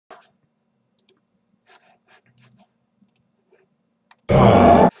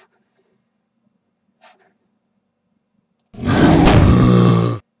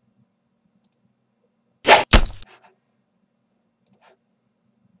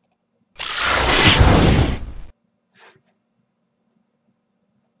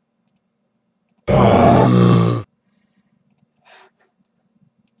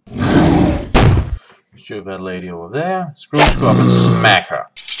Shoot that lady over there. Scrooge, go up and smack her.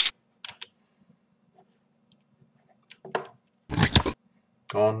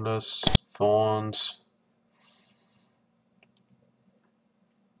 Gauntless, thorns.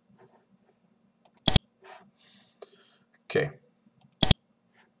 Okay.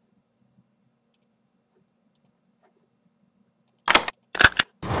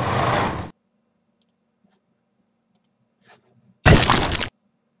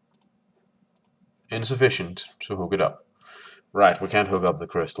 Insufficient to hook it up. Right, we can't hook up the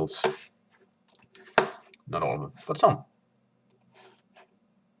crystals. Not all of them, but some.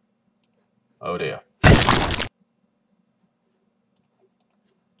 Oh dear.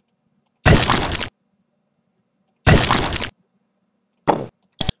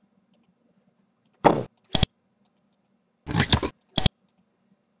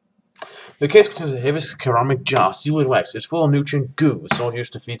 The case contains the heaviest ceramic jar sealed with wax. It's full of nutrient goo, a salt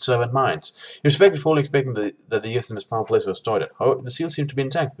used to feed servant minds. You inspect it fully, expecting that the earth in its found place was stored it. However, the seal seems to be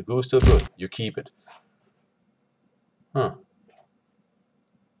intact. The goo is still good. You keep it. Huh.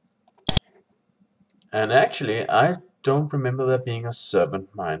 And actually, I don't remember there being a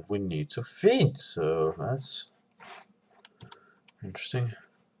servant mind we need to feed, so that's interesting.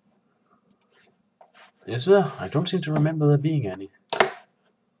 Is there? I don't seem to remember there being any.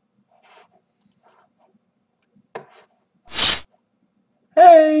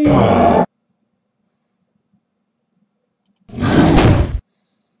 Hey!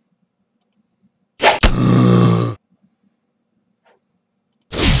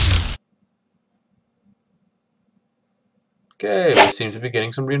 Okay, we seem to be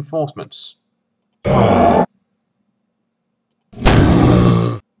getting some reinforcements. I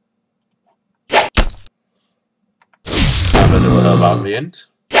bet it will help out in the end.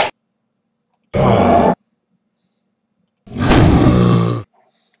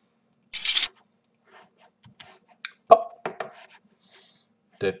 Pop.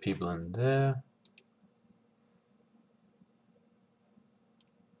 Dead people in there.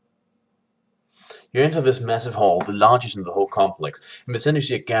 You enter this massive hall, the largest in the whole complex. In the center you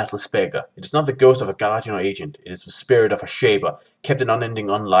see a ghastly spectre. It is not the ghost of a guardian or agent. It is the spirit of a shaper, kept in unending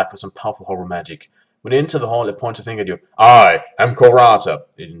unlife with some powerful horror magic. When you enter the hall, it points a finger at you. I am Corata,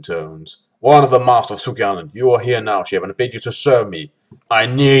 it intones. One of the masters of Suki Island. You are here now, shaper, and I bid you to serve me. I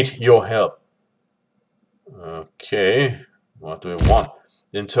need your help. Okay, what do we want?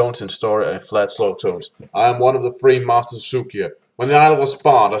 It intones in story flat, slow tones. I am one of the three masters of Sukia. When the island was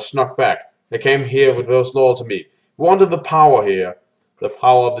spawned, I snuck back. They came here with those loyal to me. We wanted the power here, the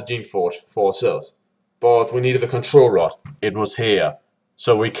power of the Geneforge for ourselves. But we needed the control rod. It was here.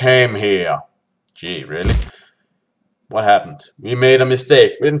 So we came here. Gee, really? What happened? We made a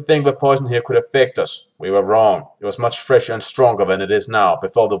mistake. We didn't think the poison here could affect us. We were wrong. It was much fresher and stronger than it is now,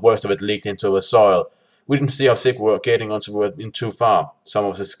 before the worst of it leaked into the soil. We didn't see how sick we were getting until we were in too far. Some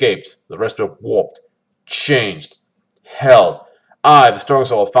of us escaped. The rest were warped. Changed. Hell. I, the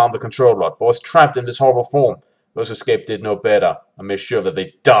strongest of all, found the control rod, but was trapped in this horrible form. Those who escaped did no better. I made sure that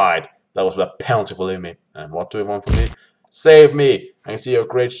they died. That was the penalty for leaving me. And what do you want from me? Save me! I can see your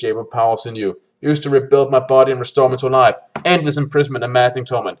great shape of powers in you. Used to rebuild my body and restore me to life. End this imprisonment and maddening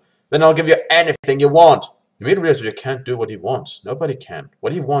torment. Then I'll give you anything you want. You may realize that you can't do what he wants. Nobody can.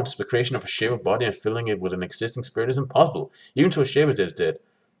 What he wants, the creation of a shaper body and filling it with an existing spirit, is impossible. Even to a shaper that is dead.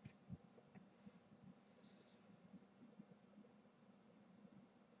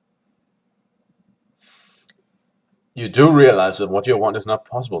 You do realize that what you want is not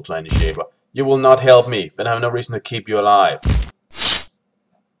possible to any shaper. You will not help me, but I have no reason to keep you alive.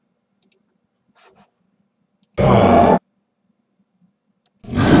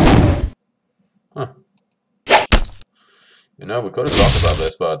 Huh. You know, we could have talked about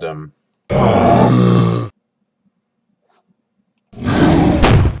this, but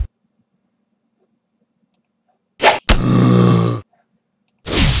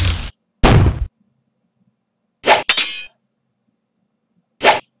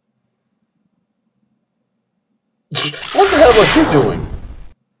what the hell was he doing?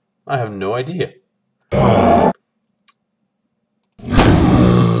 I have no idea.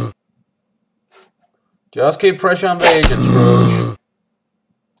 Just keep pressure on the agent, Scrooge.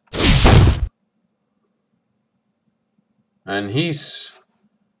 And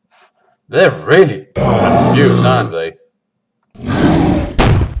they're really confused, aren't they?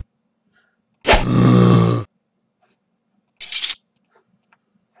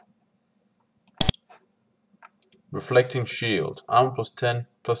 Reflecting shield. Armor plus 10,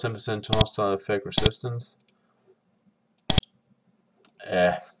 plus 10% to hostile effect resistance.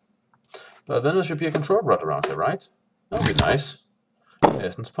 But then there should be a control rod around here, right? That would be nice.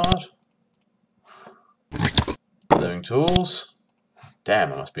 Essence part. Living tools.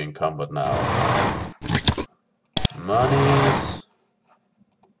 Damn, I must be encumbered now. Monies.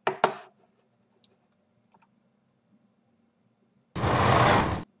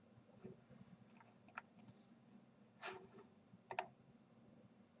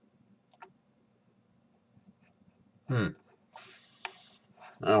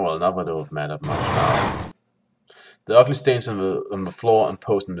 Oh well, not that it would matter much now. The ugly stains on the floor and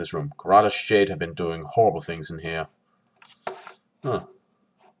post in this room. Corata's shade have been doing horrible things in here. Huh.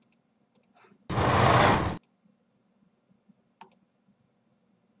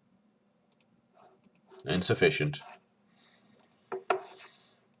 Insufficient.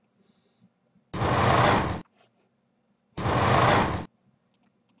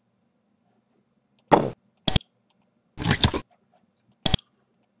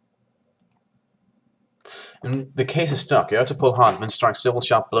 And the case is stuck. You have to pull hard and then strike several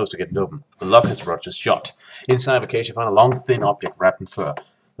sharp blows to get it open. The lock is ruptured shut. Inside the case you find a long, thin object wrapped in fur.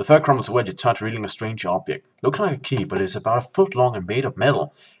 The fur crumbles away at your touch, revealing a strange object. Looks like a key, but it's about a foot long and made of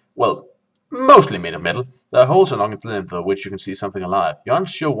metal. Well, mostly made of metal. There are holes along its length through which you can see something alive. You're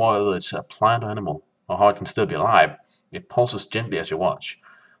unsure whether it's a plant or animal, or how it can still be alive. It pulses gently as you watch.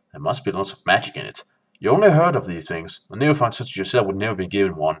 There must be lots of magic in it. You only heard of these things. A neophyte such as yourself would never be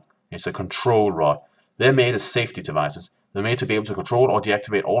given one. It's a control rod. They're made as safety devices. They're made to be able to control or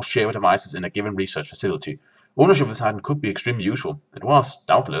deactivate all shared devices in a given research facility. Ownership of this item could be extremely useful. It was,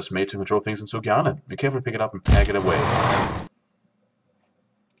 doubtless, made to control things in Suki Island. Be careful to pick it up and pack it away.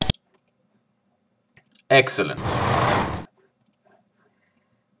 Excellent.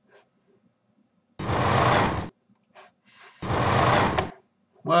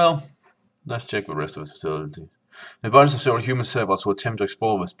 Well, let's check the rest of this facility. The bodies of several human servants who attempt to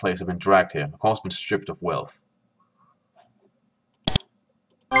explore this place have been dragged here. The cause has been stripped of wealth.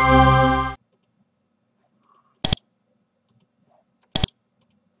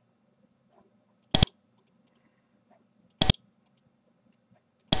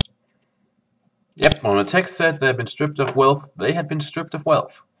 Yep, when the text said they had been stripped of wealth, they had been stripped of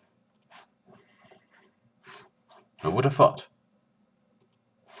wealth. Who would have thought?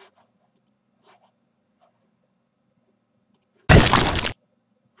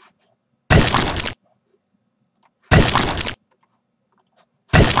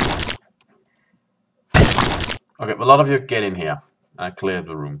 Okay, a lot of you get in here. I cleared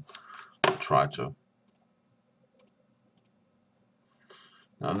the room. I'll try to.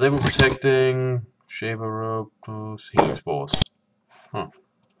 Now they were protecting Shaver Rope, healing spores. Huh.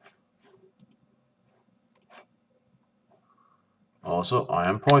 Also, I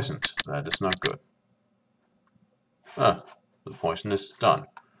am poisoned. That is not good. Ah, the poison is done.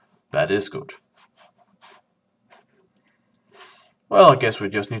 That is good. Well, I guess we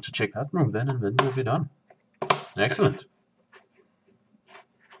just need to check that room then, and then we'll be done. Excellent.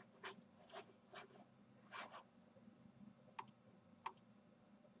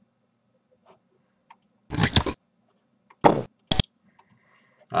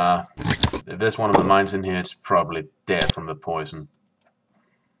 If there's one of the mines in here, it's probably dead from the poison.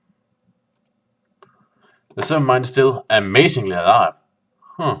 The servant mine is still amazingly alive.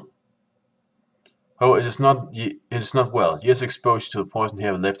 Huh. Oh, it is not well. Years of exposure to the poison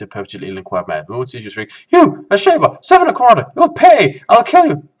here have left it perpetually ill and quite mad. We won't see you shriek, "You, a shaver, 7 a quarter! You'll pay! I'll kill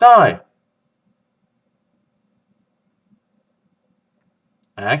you! Die!"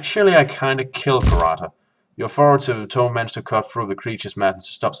 Actually, I kinda killed Corata. Your authoritative tone managed to cut through the creature's madness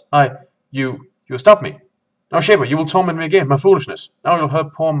to stop. You stop me. Now, Shaper, you will torment me again, my foolishness. Now you'll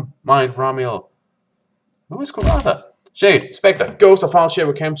hurt poor mind Ramiel. Who is Corata? Shade, Spectre, Ghost of Foul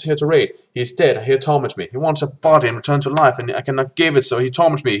Shaper came here to raid. He is dead, he torments me. He wants a body and return to life, and I cannot give it, so he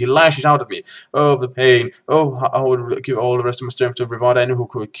torments me. He lashes out at me. Oh, the pain. Oh, I would give all the rest of my strength to reward anyone who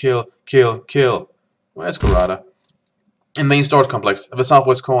could kill. Where's Corata? In main storage complex, at the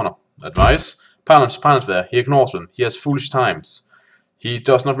southwest corner. Advice? Pylons there. He ignores them. He has foolish times. He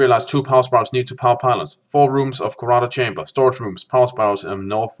does not realize 2 power sprouts need to power pylons. 4 rooms of Corata chamber. Storage rooms. Power sprouts in the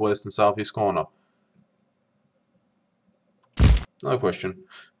northwest and southeast corner. No question.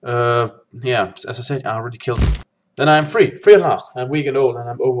 Yeah, as I said, I already killed him. Then I am free. Free at last. I'm weak and old and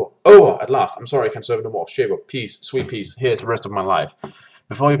I'm over at last. I'm sorry I can't serve it no more. Shaver, peace, sweet peace. Here's the rest of my life.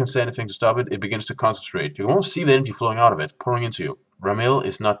 Before you can say anything to stop it, it begins to concentrate. You won't see the energy flowing out of it, pouring into you. Ramil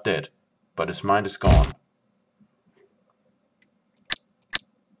is not dead, but his mind is gone.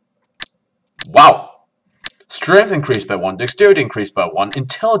 Wow! Strength increased by 1, dexterity increased by 1,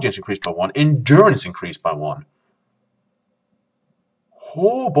 intelligence increased by 1, endurance increased by 1.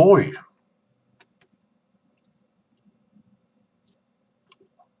 Oh boy.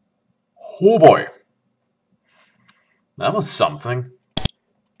 Oh boy. That was something.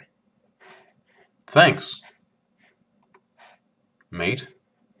 Thanks, mate.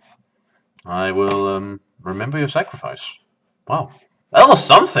 I will remember your sacrifice. Wow. That was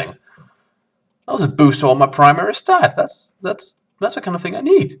something. That was a boost to all my primary stat. That's the kind of thing I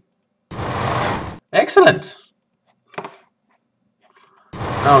need. Excellent.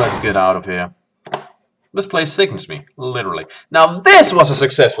 Now let's get out of here. This place sickens me, literally. Now this was a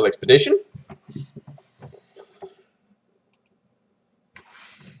successful expedition.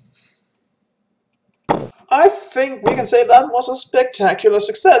 I think we can say that was a spectacular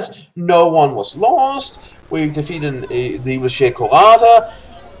success. No one was lost. We defeated the evil Sheikh Corata.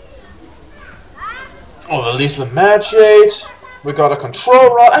 Or at least the Magiate. We got a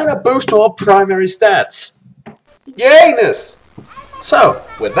control rod and a boost to our primary stats. Yayness! So,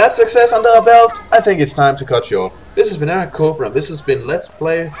 with that success under our belt, I think it's time to cut short. This has been Eric Cobra, and this has been Let's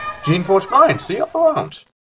Play Geneforge Blind. See you all around.